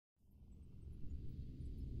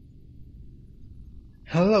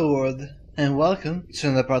Hello world, and welcome to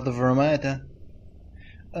another part of RomaHeta.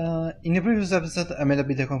 In the previous episode I made a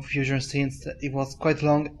bit of confusion since it was quite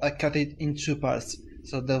long. I cut it in two parts,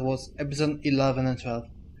 so that was episode 11 and 12.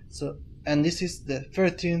 And this is the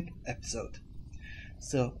 13th episode.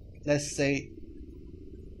 So let's say,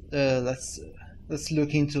 let's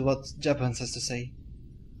look into what Japan has to say,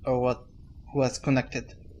 or who has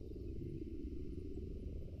connected.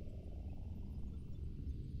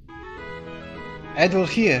 Edward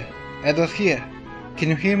here! Edward here! Can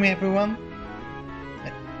you hear me, everyone?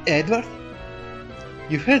 Edward?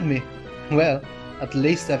 You heard me? Well, at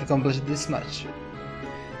least I've accomplished this much.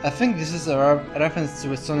 I think this is a reference to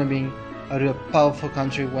Estonia being a real powerful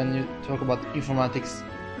country when you talk about informatics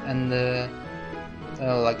and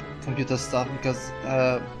like computer stuff, because if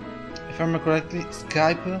I remember correctly,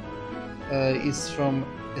 Skype is from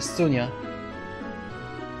Estonia,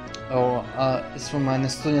 or it's from an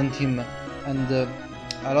Estonian team. And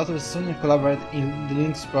a lot of Estonians collaborate in the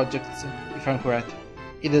Linux projects, if I'm correct.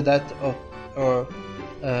 Either that or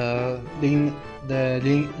the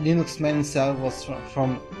Linux main itself was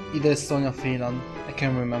from either Estonia or Finland. I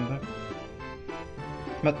can't remember.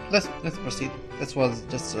 But let's proceed. That was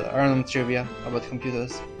just random trivia about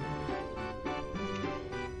computers.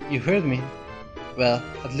 You heard me? Well,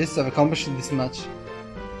 at least I've accomplished this much.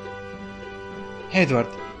 Hey Edward,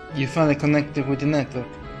 you finally connected with the network.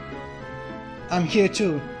 I'm here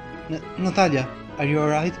too. Natalia, are you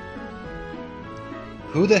alright?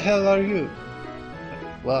 Who the hell are you?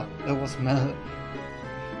 Well, that was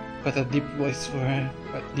quite a deep voice for her.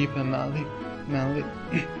 Quite deep and manly.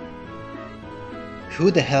 Who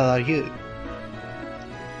the hell are you?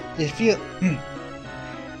 The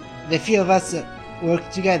few of us work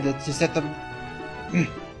together to set up...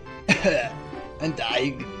 I'm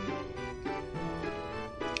dying.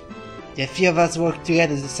 The few of us work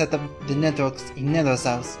together to set up the networks in Nether's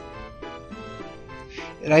house.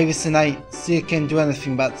 Ravis and I still can't do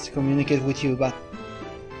anything but communicate with you, but...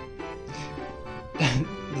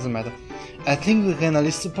 doesn't matter. I think we can at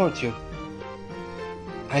least support you.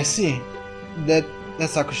 I see.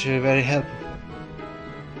 That's actually very helpful.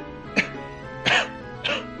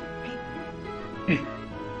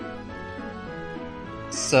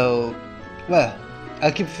 So... well...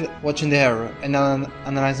 I'll keep watching the error and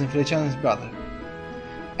analyzing Feliciano's brother.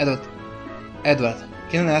 Edward,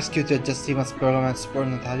 can I ask you to adjust Ivan's program and support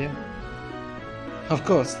Natalia? Of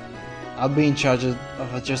course. I'll be in charge of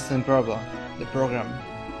adjusting the program.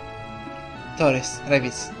 Torres,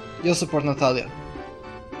 Revis, you'll support Natalia.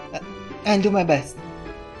 I'll do my best.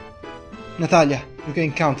 Natalia, you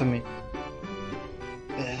can count on me.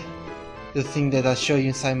 You think that I'll show you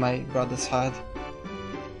inside my brother's heart?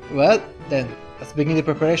 Well, then. Let's begin the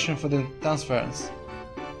preparation for the transference.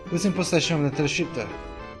 Who's in possession of the teleshifter?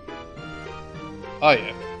 I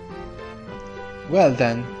am. Well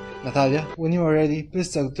then, Natalia, when you are ready,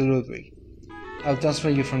 please talk to Ludwig. I'll transfer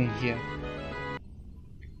you from here.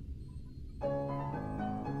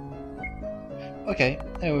 Okay,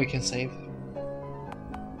 now we can save.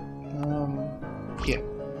 Here.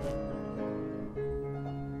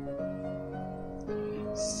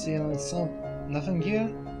 Still nothing here?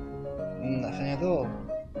 Nothing at all.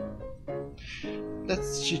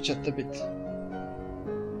 Let's chit-chat a bit.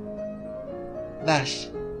 Dash.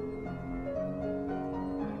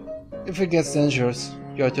 If it gets dangerous,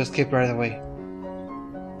 you have to escape right away.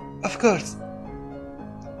 Of course.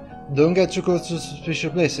 Don't get too close to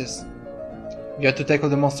suspicious places. You have to tackle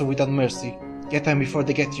the monster without mercy. Get them before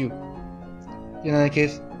they get you. In any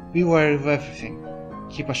case, be wary of everything.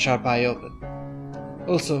 Keep a sharp eye open.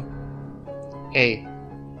 Also, hey.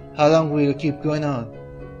 How long will you keep going on?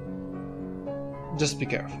 Just be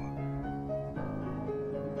careful.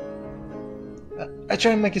 I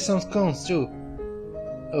try and make you some scones too.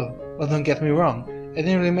 Oh, well, don't get me wrong. I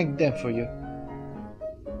didn't really make them for you.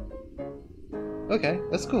 Okay,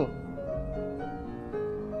 that's cool.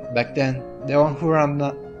 Back then, the one who ran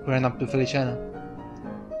up to Feliciano.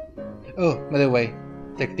 Oh, by the way,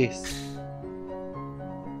 take this.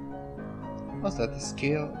 Was that a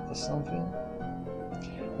skill or something?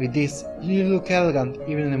 With this, you look elegant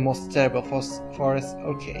even in the most terrible forest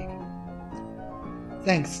or cave.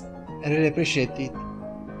 Thanks, I really appreciate it.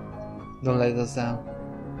 Don't let us down.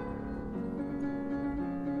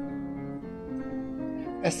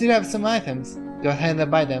 I still have some items. Go ahead and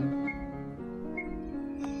buy them.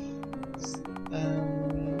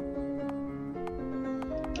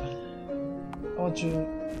 I want to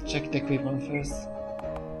check the equipment first.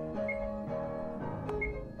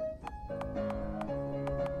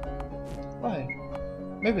 Why?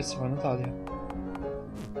 Maybe it's for Natalia.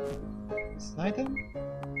 It's an item?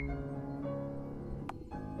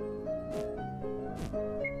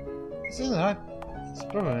 It's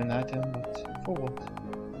probably an item, but for what?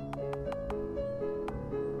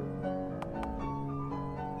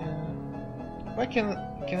 Why can I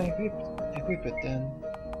equip it then?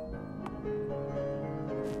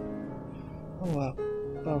 Oh well,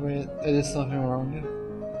 probably there is something wrong here.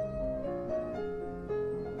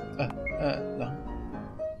 No.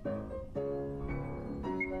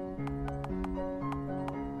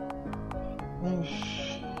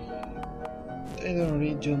 They don't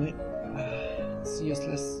really do me. It's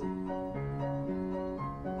useless.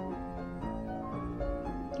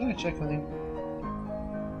 Can I check on him?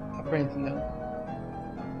 Apparently no.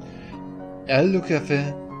 I'll look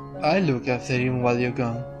after him while you're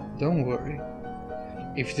gone. Don't worry.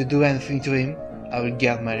 If you do anything to him, I will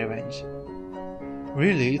get my revenge.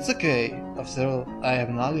 Really, it's okay. After all, I am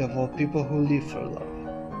an ally of all people who live for love.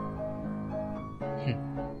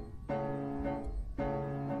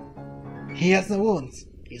 He has no wounds.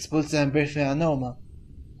 His pulses and breathing are normal.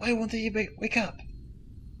 Why won't he wake up?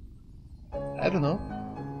 I don't know.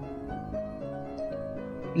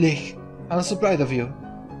 Lich, I'm so proud of you.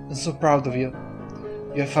 I'm so proud of you.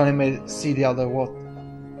 You have finally made see the other what.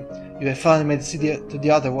 You have finally made see to the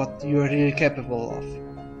other what you are really capable of.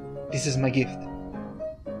 This is my gift.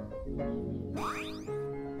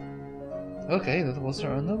 Okay, that was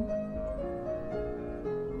random.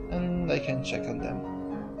 And I can check on them.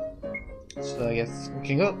 So I guess we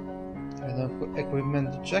can go. I have no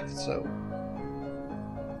equipment to check, so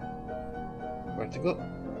where to go?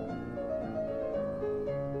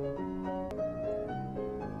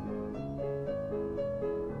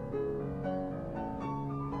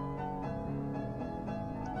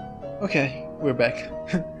 Okay, we're back.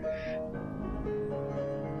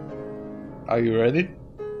 Are you ready?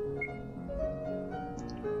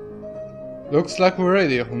 Looks like we're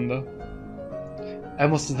ready, Honda. I'm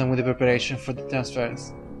almost done with the preparation for the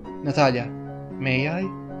transfers. Natalia, may I?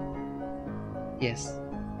 Yes.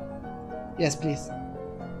 Yes, please.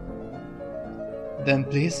 Then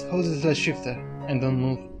please hold the left shifter and don't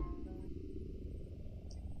move.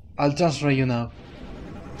 I'll transfer you now.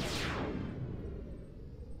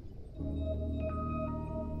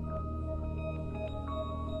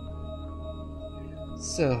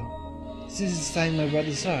 So, this is inside my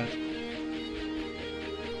brother's heart.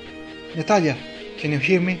 Natalia, can you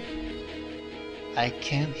hear me? I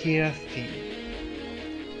can't hear a thing.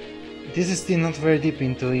 This is still not very deep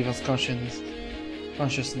into Ivan's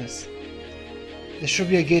consciousness. There should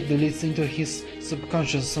be a gate that leads into his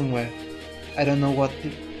subconscious somewhere. I don't know what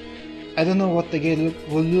the gate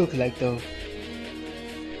will look like though.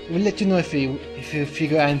 We'll let you know if you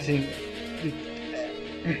figure anything.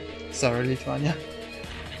 Sorry, Lithuania.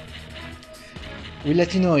 We'll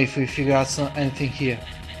let you know if we figure out anything here.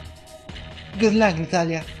 Good luck,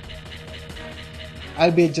 Natalia.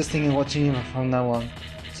 I'll be adjusting and watching him from now on,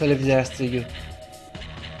 so leave the rest to you.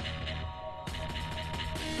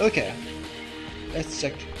 Okay, let's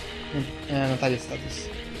check Natalia's status.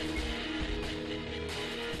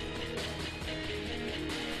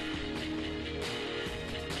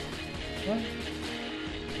 Well,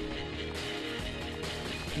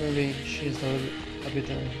 maybe she's a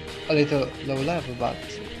little low level, but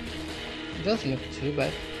it doesn't look too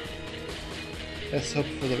bad. Let's hope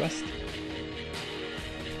for the best.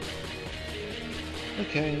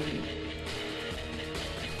 Okay.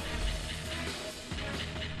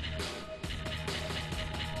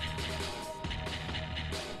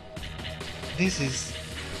 This is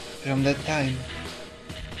from that time.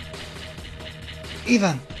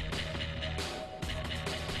 Ivan!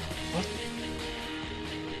 What?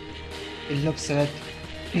 It looks like...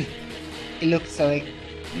 it looks like...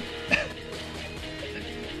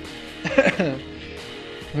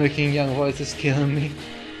 Making young voices killing me.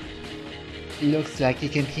 It looks like he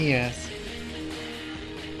can hear us.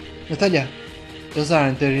 Natalia, those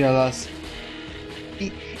aren't the real us.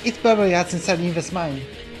 It probably has inside Ivan's mind.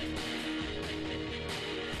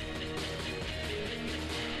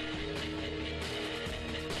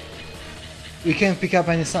 We can't pick up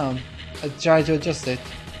any sound. I tried to adjust it.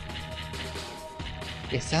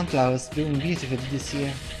 The sunflowers bloom beautifully this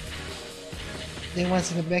year. The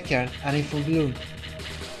ones in the backyard are in full bloom.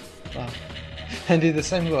 Wow. I did the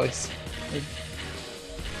same voice.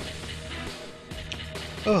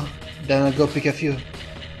 Oh, then I'll go pick a few.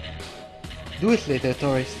 Do it later,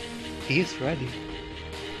 tourist. He's ready.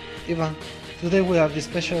 Ivan, today we have this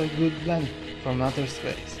special good blend from outer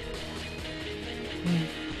space.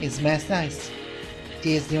 It smells nice.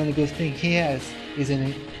 Tea is the only good thing he has, isn't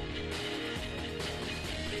it?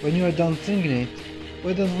 When you are done drinking it,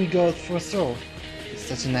 why don't we go out for a stroll? It's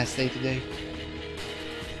such a nice day today.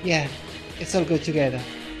 Yeah, it's all good together.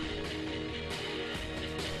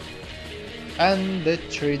 And the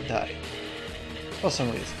tree died. For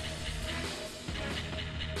some reason.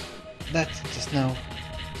 That just now.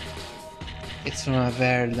 It's from a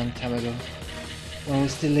very long time ago. When we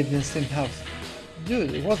still lived in the same house.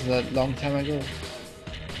 Dude, it wasn't that long time ago.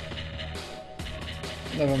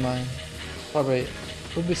 Never mind. Probably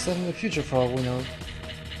could be set in the future for all we know.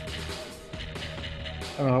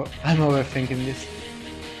 I'm overthinking this.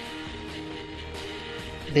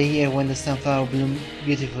 The year when the sunflower bloomed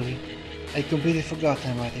beautifully. I completely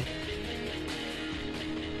forgotten about it.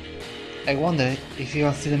 I wonder if you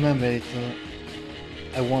still remember it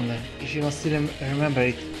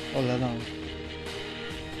all along.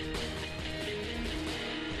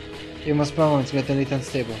 You must promise get a little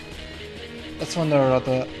unstable. Let's wander around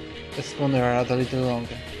a little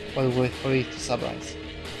longer while we wait for it to stabilize.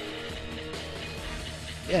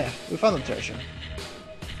 Yeah, we found a treasure.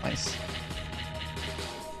 Nice.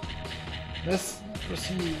 Let's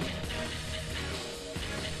proceed.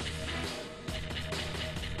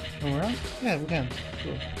 Can we run? Yeah, we can.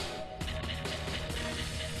 Cool.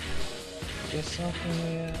 There's something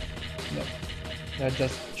here. No. They're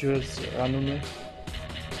just jewels randomly.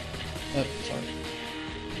 Oh, sorry.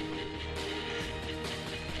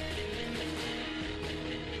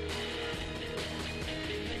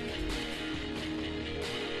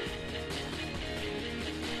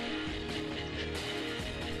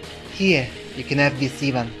 Here, you can have this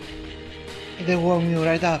Ivan. It'll warm you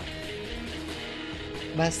right up.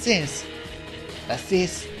 But sis,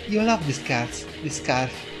 you love this scarf.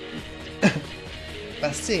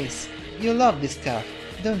 But sis, you love this scarf,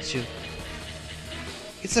 don't you?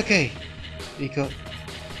 It's okay, because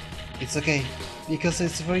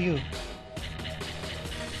it's for you.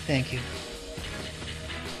 Thank you.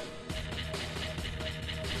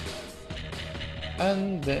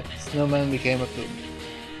 And the snowman became a tomb,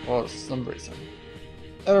 for some reason.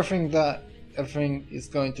 Everything is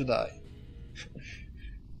going to die.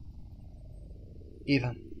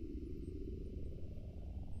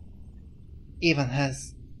 Ivan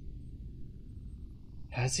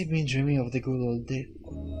has he been dreaming of the good old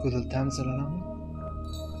times all along?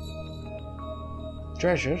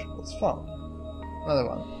 Treasure was found. Another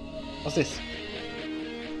one. What's this?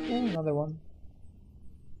 Ooh, another one.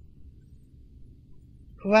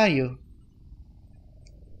 Who are you?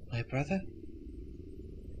 My brother?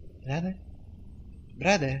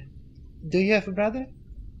 Brother? Do you have a brother?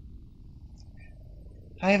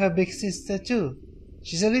 I have a big sister too.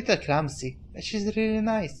 She's a little clumsy, but she's really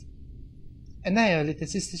nice. And I have a little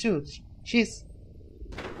sister too. She's...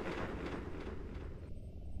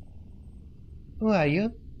 Who are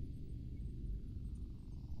you?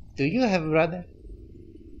 Do you have a brother?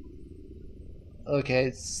 Okay,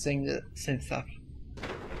 it's saying the same stuff.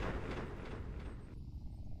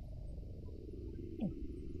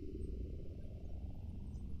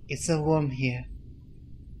 It's so warm here.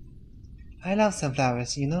 I love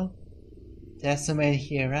sunflowers, you know? There are so many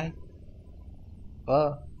here, right?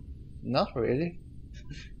 Well, not really.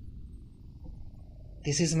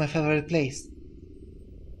 This is my favorite place.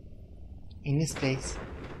 In this place,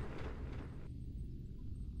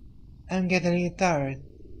 I'm getting a little tired.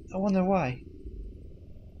 I wonder why.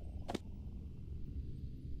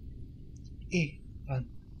 Ivan's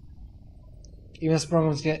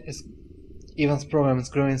program is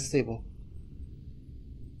growing stable.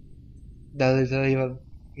 That little Ivan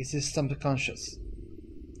is his subconscious.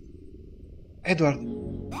 Edward,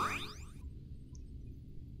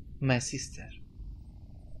 my sister.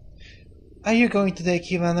 Are you going to take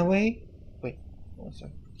Ivan away? Wait, one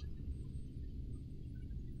second.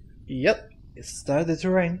 Yep, it started to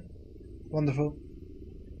rain. Wonderful.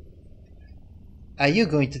 Are you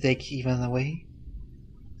going to take Ivan away?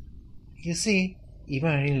 You see,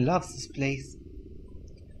 Ivan really loves this place.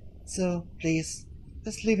 So, please,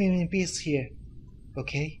 let's leave him in peace here,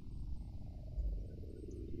 okay?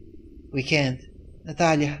 We can't.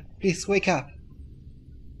 Natalia, please wake up.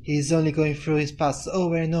 He is only going through his past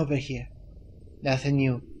over and over here. Nothing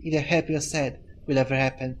new, either happy or sad, will ever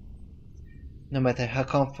happen. No matter how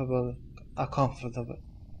comfortable.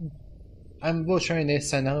 I'm butchering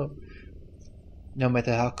this, I know. No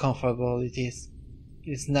matter how comfortable it is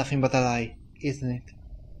nothing but a lie, isn't it?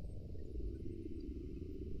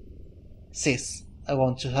 Sis, I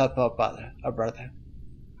want to help our brother.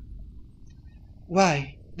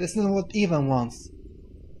 Why? That's not what Ivan wants.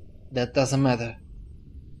 That doesn't matter.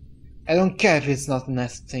 I don't care if it's not a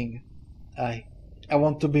nice thing. I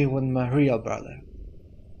want to be with my real brother.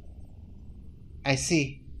 I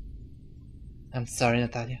see. I'm sorry,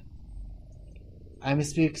 Natalia. I'm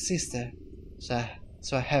his big sister, so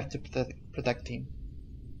I have to protect him.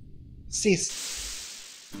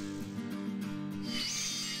 Sis.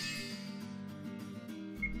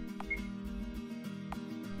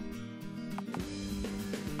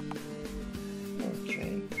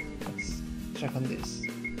 check on this.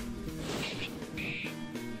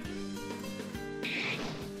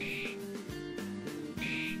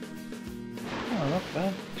 Oh, not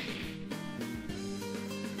bad.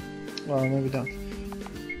 Well, maybe not.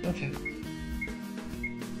 Okay.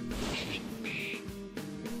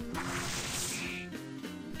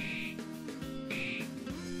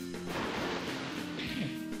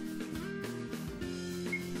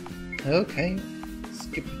 Okay, let's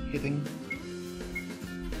keep hitting.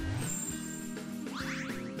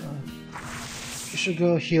 You should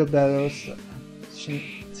go heal Belarus,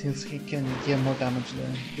 since he can deal more damage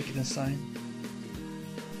than the kitten sign.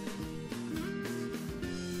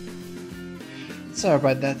 Sorry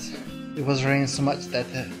about that. It was raining so much that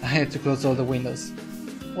I had to close all the windows.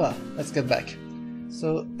 Well, let's get back.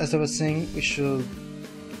 So, as I was saying, we should...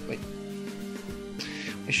 wait.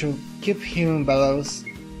 We should keep healing Belarus,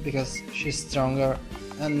 because she's stronger,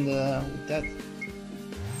 and with that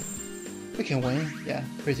we can win, yeah,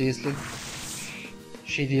 pretty easily.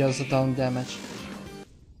 She deals a ton of damage.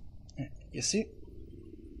 You see?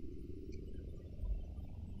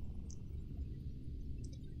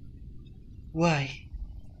 Why?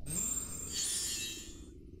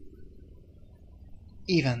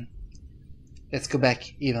 Even. Let's go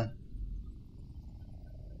back, even.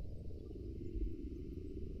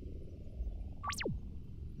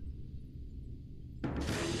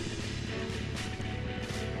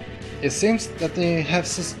 It seems that they have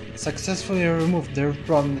successfully removed their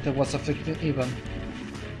problem that was afflicting Ivan.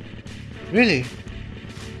 Really?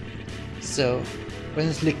 So, when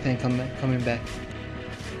is Lichten coming back?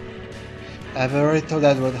 I've already told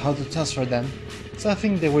Edward how to transfer them, so I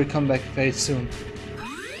think they will come back very soon.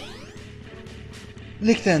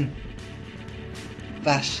 Lichten!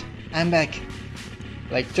 Vash, I'm back!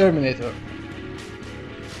 Like Terminator.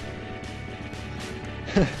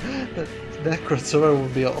 That crossover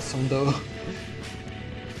would be awesome though.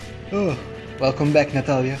 Oh, welcome back,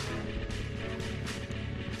 Natalia.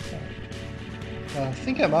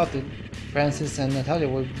 Thinking about it, Francis and Natalia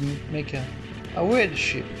would make a weird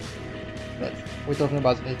ship. But we're talking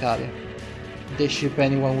about Italia. They ship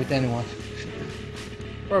anyone with anyone.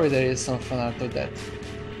 Probably there is some fun out of that.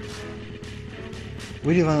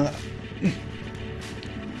 Really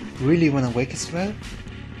wanna wake as well?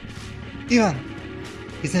 Ivan!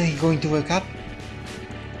 Isn't he going to wake up?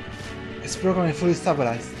 His program is fully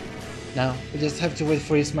stabilized. Now, we just have to wait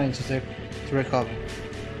for his mind to recover.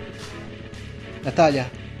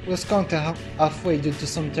 Natalia, we was counted halfway due to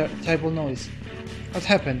some terrible noise. What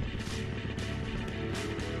happened?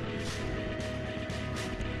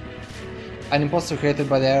 An imposter created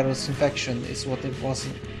by the Aeron's infection is what it was.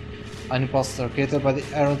 An imposter created by the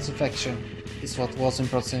Aeron's infection is what was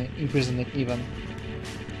imprisoning Ivan.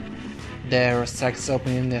 The arrow strikes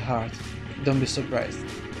open in the heart. Don't be surprised.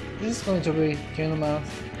 This is going to be Ninomiya.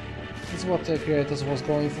 This is what the creators was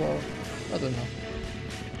going for. I don't know.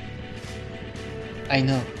 I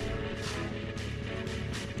know.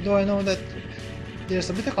 Though I know that there's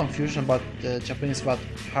a bit of confusion about the Japanese about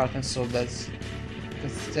heart and soul, that's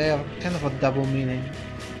because they have kind of a double meaning.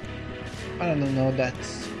 I don't know that.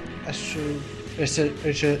 I should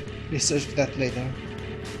research that later.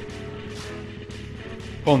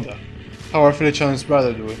 Honda, how are Felicia and his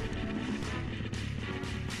brother doing?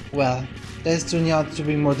 Well, that is turning out to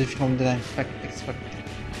be more difficult than I expected.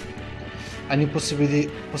 A new possibility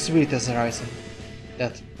has arisen.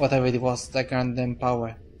 That whatever it was that granted them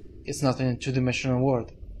power is not in a two-dimensional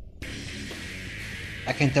world.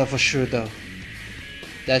 I can tell for sure though.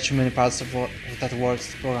 There are too many parts of that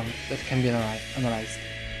world's program that can be analyzed.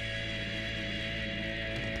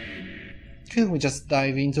 Couldn't we just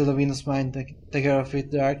dive into the Venus mind and take care of it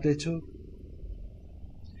directly too?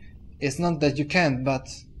 It's not that you can't, but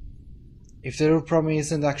if the real problem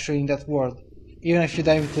isn't actually in that world, even if you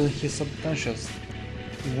dive into his subconscious,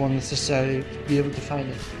 you won't necessarily be able to find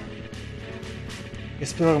it.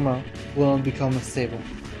 His programmer will not become unstable.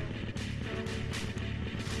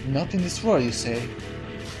 Not in this world, you say?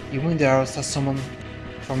 You mean there are someone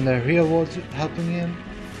from the real world helping him?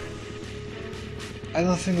 I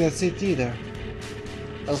don't think that's it either.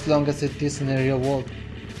 As long as it is in the real world,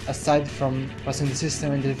 aside from passing the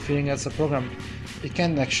system and interfering as a program, it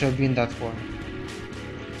can't actually be in that world.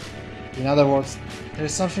 In other words, there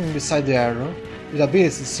is something beside the arrow, with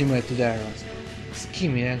abilities similar to the arrows,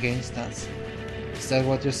 scheming against us. Is that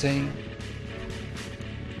what you're saying?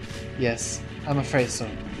 Yes, I'm afraid so.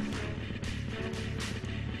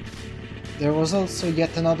 There was also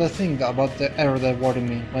yet another thing about the arrow that worried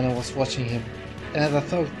me when I was watching him, and I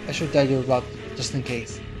thought I should tell you about just in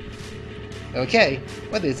case. Okay,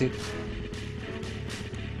 what is it?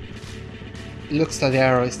 Looks like the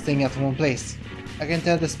arrow is staying at one place. I can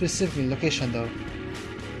tell the specific location though.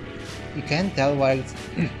 You can't tell where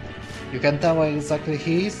you can tell where exactly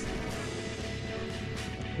he is?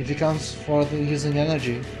 If he comes forward using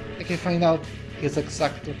energy, I can find out his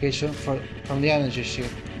exact location from the energy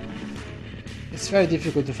shield. It's very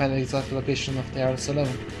difficult to find the exact location of the arrows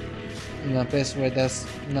alone, in a place where there's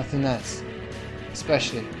nothing else,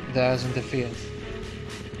 especially if there's interference.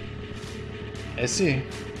 I see.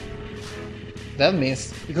 That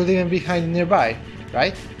means he could even be hiding nearby,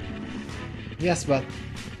 right? Yes, but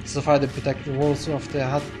so far the protective walls of the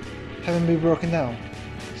hut haven't been broken down,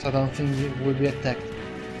 so I don't think it will be attacked.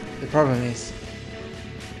 The problem is...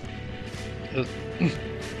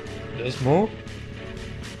 There's more?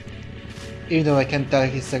 Even though I can't tell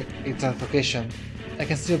his exact location, I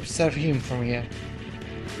can still observe him from here.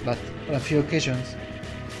 But on a few occasions,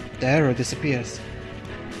 the arrow disappears.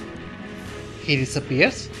 He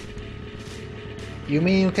disappears? You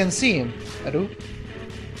mean you can see him, Aru?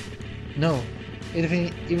 No,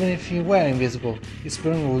 even if he were invisible, his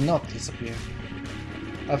burn will not disappear.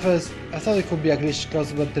 At first, I thought it could be a glitch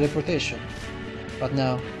caused by teleportation, but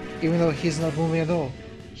now, even though he's not moving at all,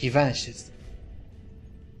 he vanishes.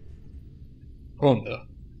 Honda,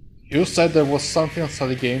 you said there was something outside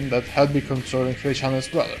the game that had me controlling Feliciano's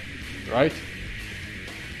brother, right?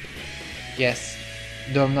 Yes,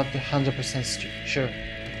 though I'm not 100% sure.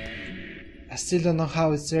 I still don't know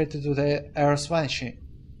how it's related to the arrows vanishing,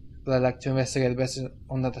 but I'd like to investigate based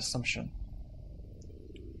on that assumption.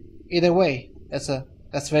 Either way, that's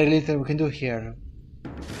very little we can do here.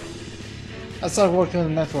 I'll start working on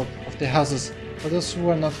the network of the houses for those who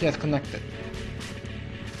are not yet connected.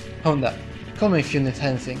 Honda, call me if you need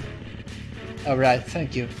anything. Alright,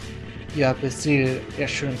 thank you. You have been still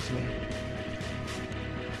reassuring to me.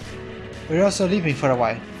 We're also leaving for a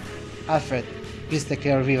while. Alfred, please take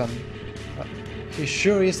care of Ivan. He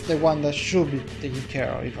sure is the one that should be taking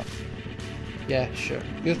care of Ivan. Yeah, sure.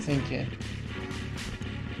 Good thinking.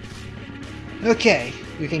 Okay,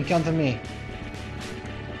 you can count on me.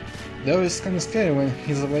 Though it's kinda scary when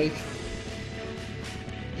he's awake.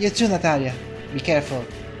 You too, Natalia. Be careful.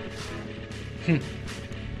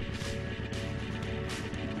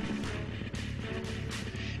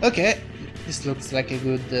 Okay, this looks like a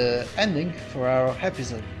good ending for our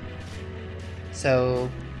episode. So,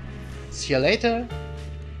 see you later,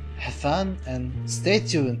 have fun, and stay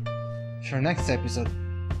tuned for next episode.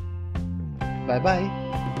 Bye bye.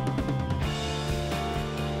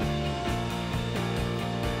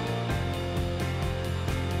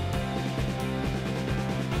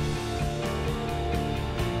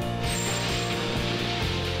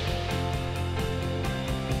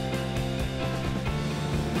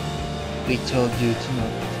 We told you to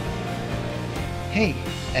not. Hey,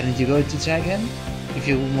 aren't you going to try again? If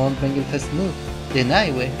you won't make your first move, then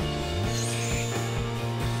I will.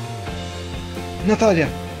 Natalia!